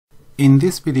In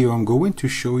this video, I'm going to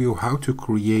show you how to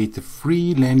create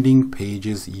free landing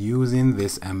pages using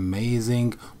this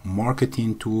amazing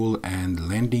marketing tool and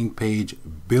landing page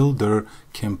builder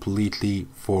completely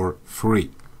for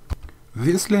free.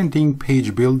 This landing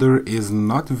page builder is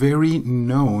not very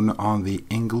known on the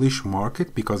English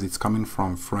market because it's coming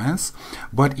from France,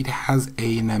 but it has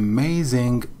an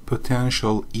amazing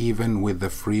potential even with the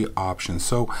free option.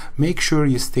 So make sure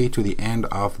you stay to the end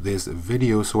of this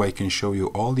video so I can show you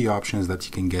all the options that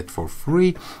you can get for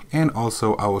free, and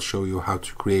also I will show you how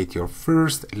to create your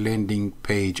first landing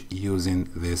page using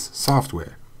this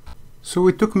software. So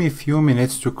it took me a few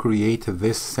minutes to create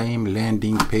this same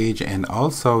landing page and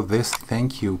also this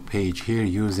thank you page here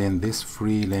using this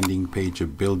free landing page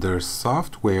builder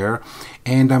software,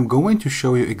 and I'm going to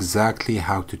show you exactly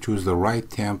how to choose the right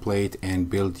template and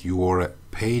build your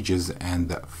pages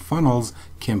and funnels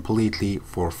completely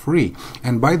for free.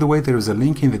 And by the way, there is a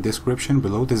link in the description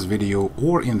below this video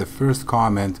or in the first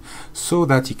comment so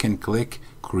that you can click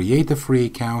create a free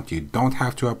account. You don't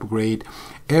have to upgrade.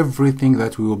 Everything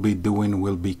that we will be doing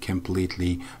will be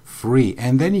completely free,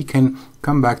 and then you can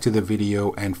come back to the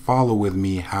video and follow with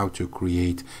me how to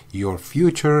create your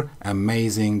future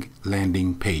amazing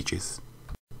landing pages.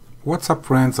 What's up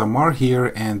friends, Amar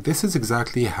here, and this is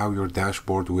exactly how your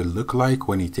dashboard will look like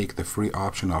when you take the free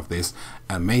option of this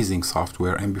amazing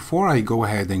software. And before I go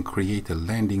ahead and create a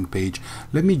landing page,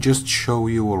 let me just show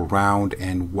you around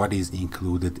and what is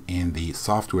included in the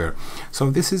software.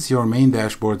 So this is your main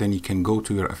dashboard, and you can go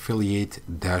to your affiliate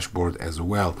dashboard as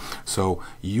well. So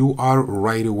you are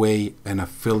right away an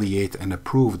affiliate, an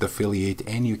approved affiliate,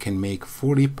 and you can make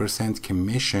 40%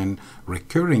 commission,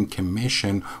 recurring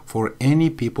commission, for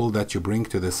any people that you bring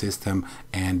to the system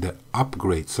and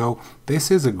upgrade. So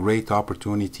this is a great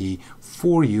opportunity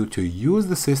for you to use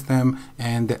the system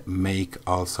and make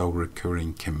also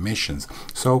recurring commissions.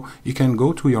 So you can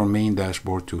go to your main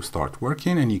dashboard to start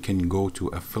working, and you can go to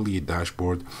affiliate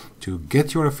dashboard to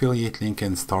get your affiliate link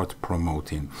and start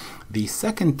promoting. The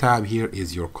second tab here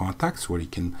is your contacts, where you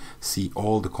can see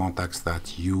all the contacts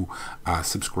that you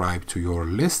subscribe to your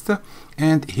list.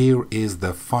 And here is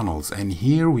the funnels, and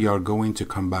here we are going to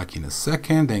come back in a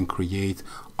second and create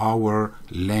our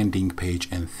landing page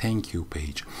and thank you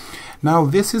page. Now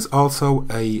this is also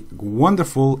a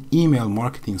wonderful email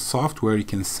marketing software. You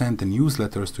can send the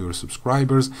newsletters to your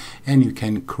subscribers, and you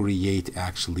can create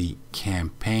actually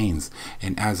campaigns,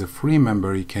 and as a free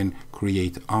member you can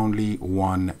create only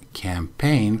one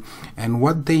campaign. And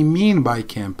what they mean by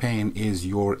campaign is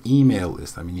your email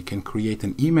list. I mean, you can create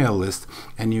an email list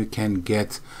and you can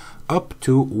get up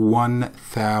to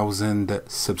 1,000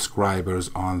 subscribers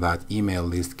on that email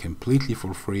list completely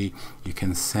for free. You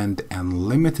can send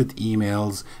unlimited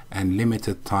emails and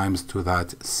limited times to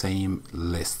that same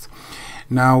list.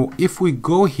 Now if we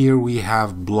go here, we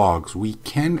have blogs. We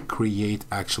can create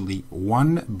actually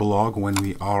one blog when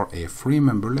we are a free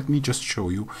member. Let me just show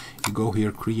you. You go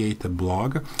here, create a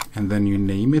blog, and then you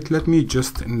name it. Let me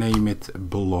just name it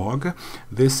blog.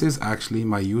 This is actually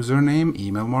my username,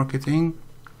 email marketing,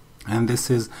 and this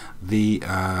is the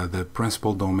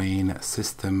principal domain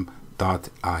system.io.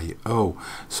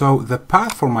 So the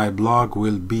path for my blog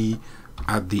will be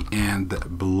at the end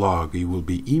blog. It will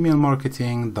be email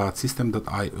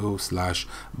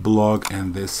marketing.system.io/blog,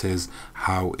 and this is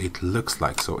how it looks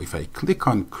like. So if I click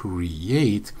on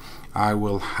create, I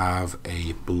will have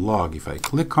a blog. If I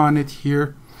click on it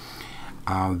here,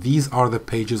 these are the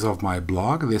pages of my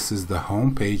blog. This is the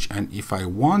home page, and if I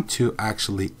want to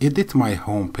actually edit my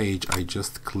home page, I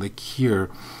just click here,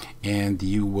 and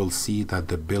you will see that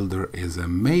the builder is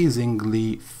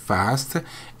amazingly fast,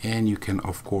 and you can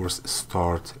of course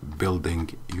start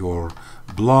building your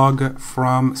blog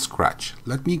from scratch.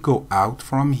 Let me go out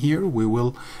from here.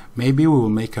 Maybe we will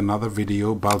make another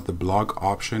video about the blog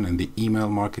option and the email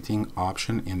marketing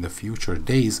option in the future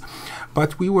days,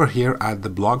 but we were here at the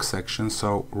blog section.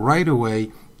 So right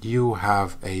away you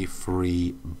have a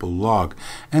free blog.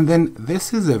 And then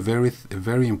this is a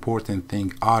very important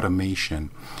thing,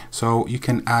 automation. So you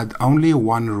can add only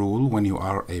one rule when you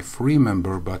are a free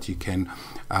member, but you can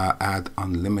add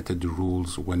unlimited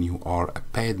rules when you are a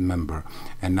paid member.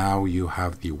 And now you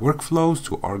have the workflows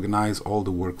to organize all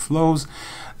the workflows.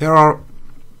 There are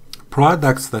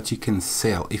products that you can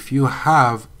sell. If you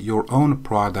have your own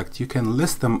product, you can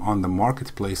list them on the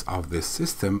marketplace of this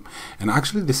system. And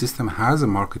actually the system has a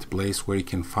marketplace where you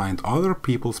can find other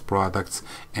people's products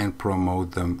and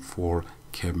promote them for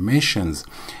commissions.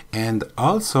 And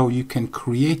also you can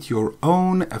create your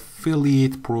own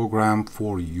affiliate program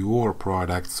for your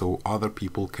product so other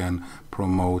people can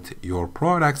promote your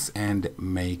products and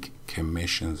make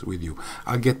commissions with you.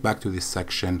 I'll get back to this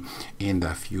section in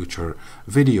the future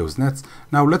videos.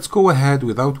 Now let's go ahead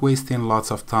without wasting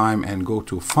lots of time and go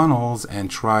to funnels and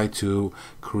try to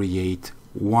create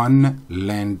one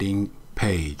landing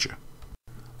page.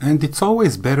 And it's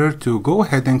always better to go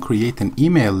ahead and create an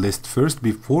email list first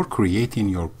before creating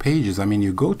your pages. I mean,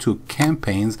 you go to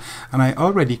campaigns, and I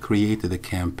already created a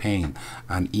campaign,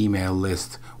 an email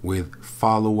list with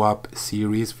follow-up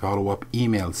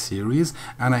email series,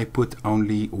 and I put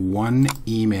only one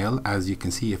email. As you can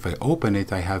see, if I open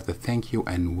it, I have the thank you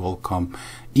and welcome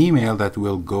email that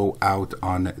will go out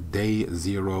on day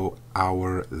 0,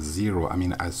 hour 0. I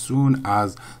mean, as soon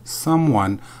as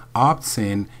someone opts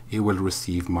in, he will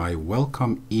receive my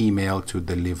welcome email to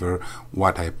deliver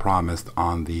what I promised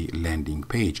on the landing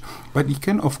page. But you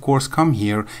can of course come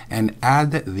here and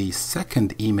add the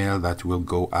second email that will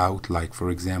go out, like for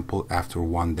example after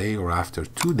 1 day or after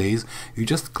 2 days. You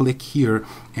just click here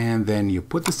and then you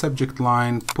put the subject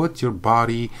line, put your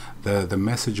body, the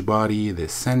message body, the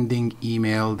sending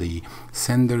email, the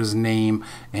sender's name,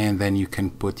 and then you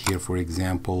can put here, for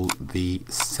example, the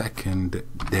second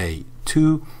day,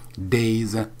 2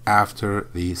 days after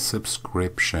the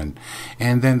subscription.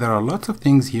 And then there are lots of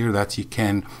things here that you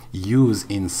can use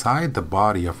inside the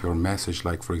body of your message,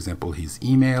 like for example his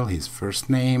email, his first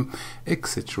name,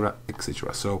 etc.,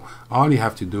 etc. So all you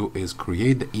have to do is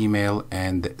create the email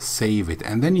and save it,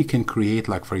 and then you can create,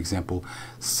 like for example,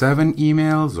 7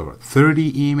 emails or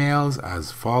 30 emails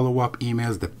as follow-up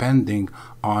emails, depending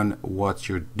on what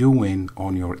you're doing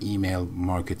on your email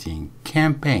marketing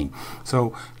campaign.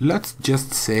 So let's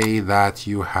just say that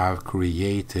you have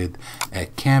created a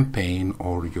campaign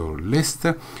or your list,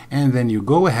 and then you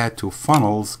go ahead to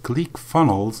funnels, click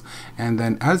funnels, and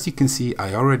then as you can see,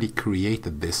 I already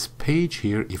created this page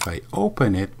here. If I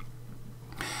open it,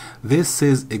 this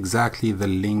is exactly the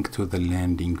link to the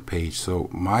landing page. So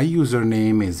my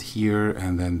username is here,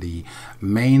 and then the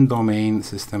main domain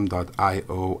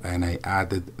system.io, and I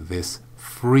added this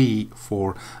free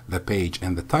for the page,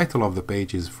 and the title of the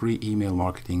page is Free Email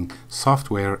Marketing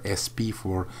Software SP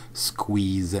for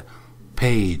Squeeze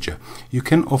page. You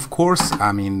can of course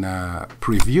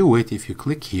preview it. If you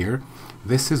click here,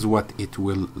 this is what it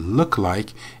will look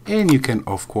like, and you can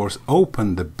of course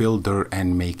open the builder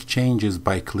and make changes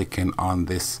by clicking on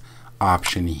this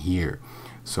option here.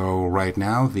 So right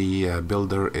now the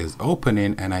builder is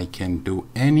opening, and I can do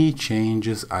any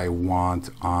changes I want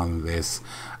on this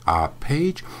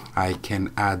page. I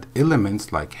can add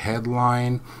elements like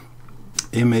headline,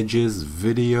 images,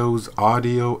 videos,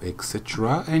 audio,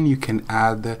 etc., and you can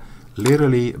add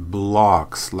literally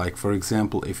blocks. Like for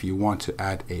example, if you want to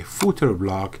add a footer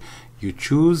block, you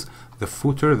choose the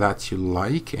footer that you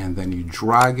like, and then you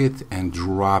drag it and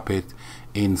drop it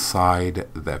inside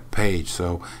the page.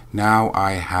 So now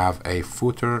I have a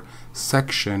footer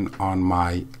section on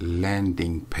my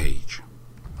landing page.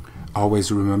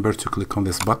 Always remember to click on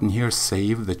this button here,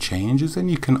 save the changes, and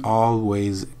you can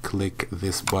always click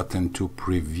this button to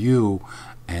preview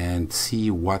and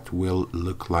see what will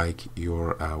look like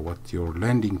your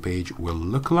landing page will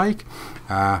look like.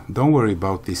 Don't worry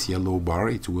about this yellow bar,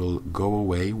 it will go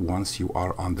away once you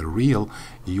are on the real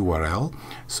URL.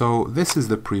 So this is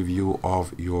the preview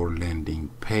of your landing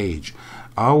page.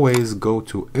 Always go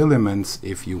to elements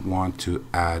if you want to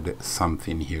add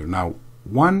something here. Now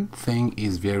one thing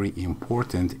is very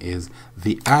important, is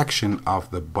the action of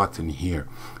the button here.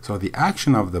 So the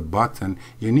action of the button,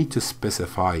 you need to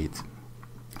specify it.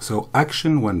 So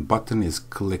action when button is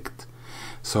clicked.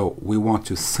 So we want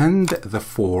to send the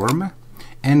form,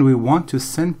 and we want to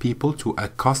send people to a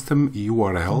custom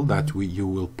URL that you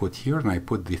will put here, and I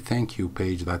put the thank you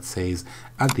page that says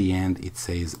at the end, it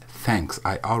says thanks.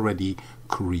 I already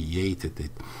created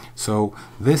it. So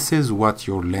this is what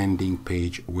your landing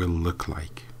page will look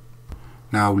like.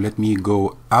 Now let me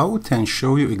go out and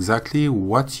show you exactly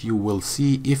what you will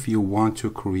see if you want to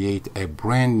create a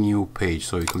brand new page.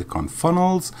 So you click on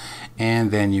funnels, and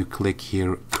then you click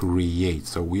here create.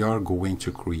 So we are going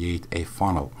to create a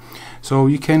funnel. So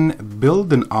you can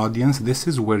build an audience. This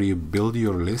is where you build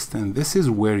your list, and this is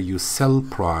where you sell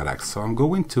products. So I'm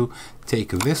going to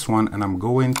take this one, and I'm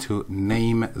going to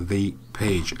name the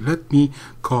page. Let me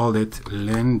call it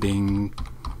landing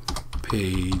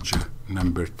page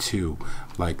number 2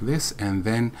 like this, and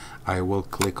then I will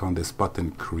click on this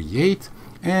button create,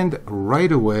 and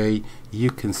right away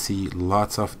you can see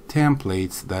lots of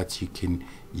templates that you can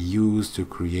use to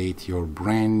create your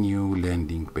brand new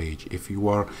landing page. If you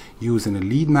are using a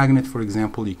lead magnet, for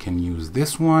example, you can use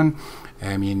this one.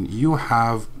 I mean, you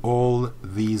have all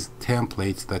these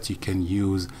templates that you can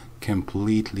use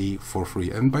completely for free.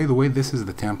 And by the way, this is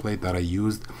the template that I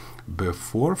used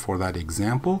before for that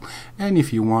example, and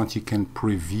if you want, you can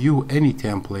preview any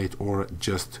template or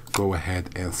just go ahead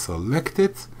and select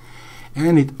it,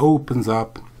 and it opens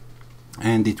up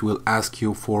and it will ask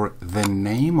you for the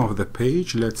name of the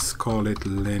page. Let's call it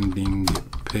landing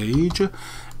page,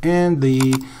 and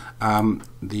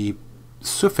the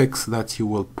suffix that you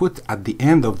will put at the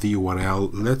end of the URL,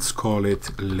 let's call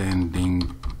it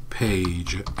landing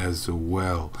page as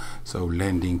well. So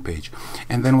landing page.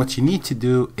 And then what you need to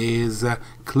do is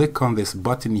click on this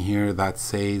button here that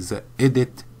says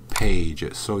edit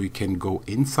page, so you can go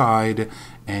inside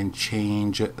and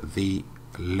change the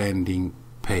landing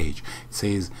page. It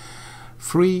says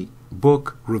free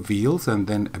book reveals, and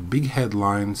then a big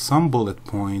headline, some bullet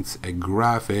points, a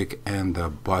graphic, and a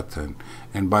button.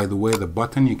 And by the way, the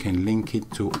button, you can link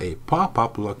it to a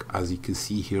pop-up. Look, as you can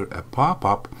see here, a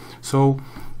pop-up. So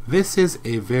this is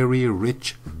a very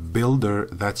rich builder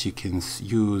that you can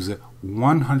use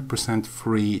 100%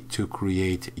 free to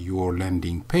create your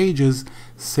landing pages,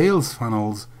 sales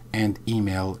funnels, and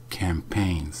email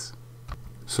campaigns.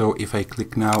 So if I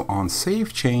click now on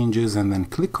save changes and then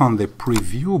click on the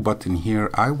preview button here,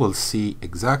 I will see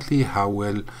exactly how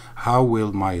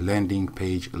will my landing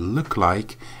page look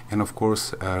like. And of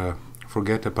course,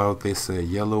 forget about this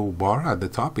yellow bar at the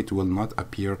top. It will not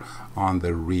appear on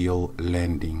the real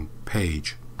landing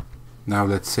page. Now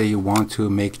let's say you want to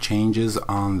make changes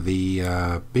on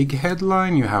the big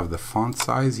headline. You have the font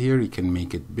size here. You can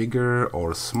make it bigger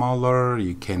or smaller.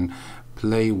 You can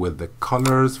play with the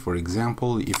colors. For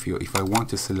example, if I want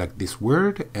to select this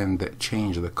word and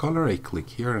change the color, I click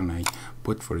here and I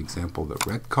put, for example, the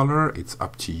red color. It's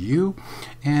up to you.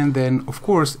 And then of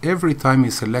course, every time you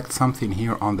select something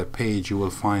here on the page, you will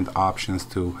find options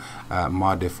to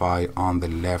modify on the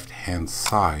left hand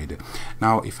side.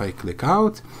 Now if I click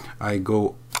out, I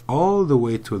go all the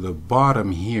way to the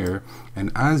bottom here,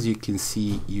 and as you can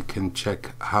see, you can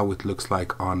check how it looks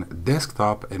like on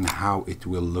desktop and how it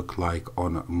will look like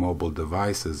on mobile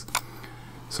devices.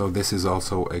 So this is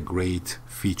also a great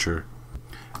feature.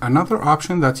 Another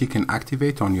option that you can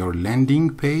activate on your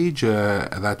landing page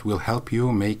that will help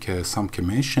you make some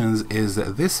commissions is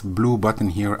this blue button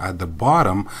here at the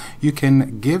bottom. You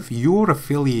can give your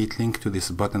affiliate link to this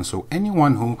button, so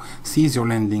anyone who sees your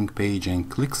landing page and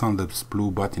clicks on this blue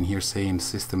button here saying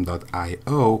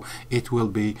system.io, it will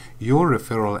be your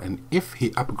referral, and if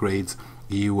he upgrades,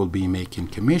 you will be making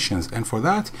commissions. And for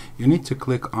that, you need to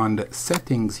click on the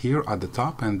settings here at the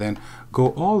top and then go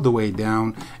all the way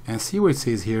down and see where it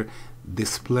says here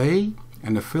display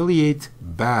an affiliate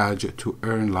badge to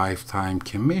earn lifetime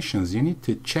commissions. You need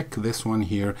to check this one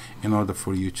here in order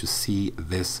for you to see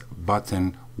this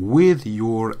button with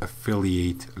your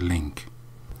affiliate link.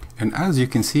 And as you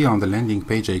can see on the landing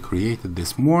page I created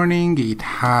this morning, it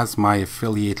has my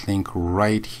affiliate link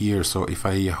right here. So if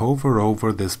I hover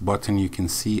over this button, you can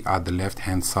see at the left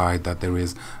hand side that there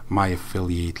is my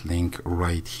affiliate link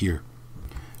right here.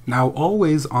 Now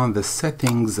always on the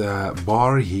settings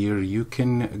bar here, you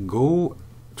can go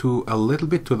to a little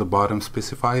bit to the bottom,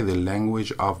 specify the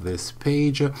language of this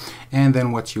page, and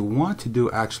then what you want to do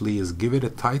actually is give it a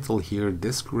title here,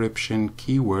 description,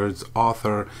 keywords,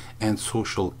 author, and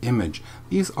social image.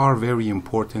 These are very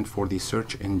important for the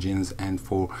search engines and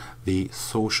for the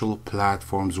social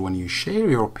platforms. When you share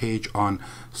your page on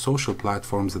social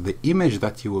platforms, the image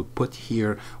that you will put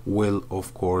here will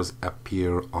of course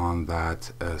appear on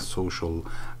that social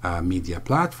media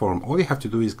platform. All you have to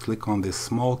do is click on this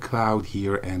small cloud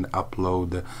here and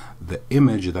upload the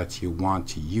image that you want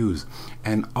to use,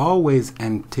 and always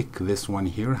untick this one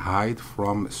here, hide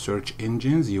from search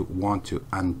engines. You want to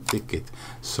untick it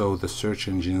so the search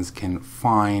engines can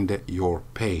find your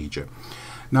page.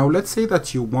 Now let's say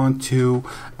that you want to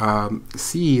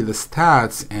see the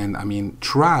stats and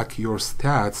track your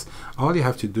stats. All you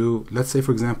have to do, let's say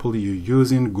for example you're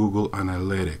using Google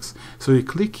Analytics, so you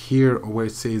click here where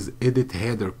it says edit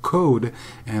header code,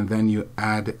 and then you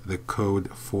add the code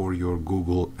for your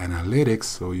Google Analytics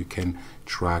so you can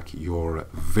track your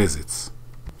visits.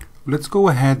 Let's go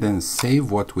ahead and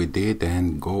save what we did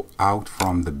and go out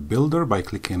from the builder by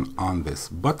clicking on this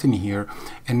button here.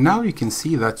 And now you can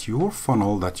see that your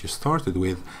funnel that you started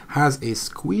with has a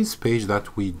squeeze page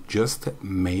that we just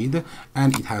made,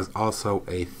 and it has also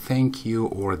a thank you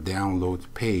or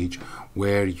download page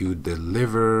where you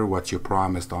deliver what you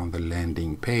promised on the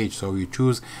landing page. So you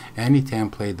choose any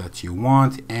template that you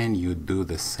want and you do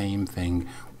the same thing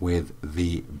with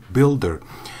the builder.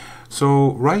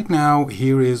 So right now,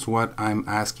 here is what I'm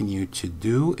asking you to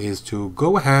do is to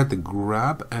go ahead,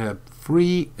 grab a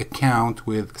free account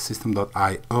with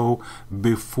System.io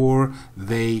before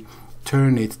they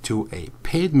turn it to a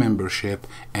paid membership.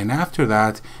 And after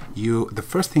that, the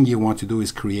first thing you want to do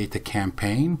is create a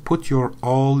campaign, put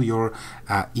all your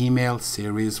email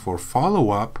series for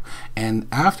follow-up, and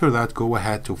after that go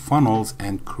ahead to funnels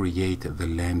and create the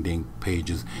landing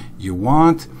pages you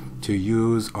want to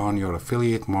use on your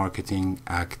affiliate marketing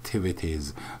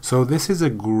activities. So this is a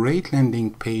great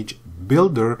landing page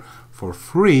builder for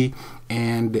free,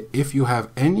 and if you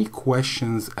have any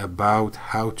questions about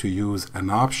how to use an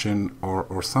option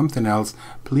or something else,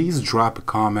 please drop a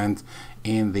comment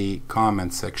in the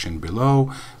comment section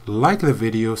below. Like the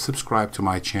video, subscribe to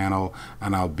my channel,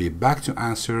 and I'll be back to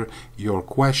answer your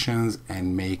questions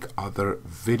and make other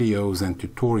videos and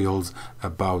tutorials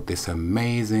about this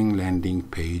amazing landing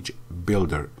page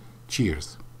builder.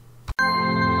 Cheers.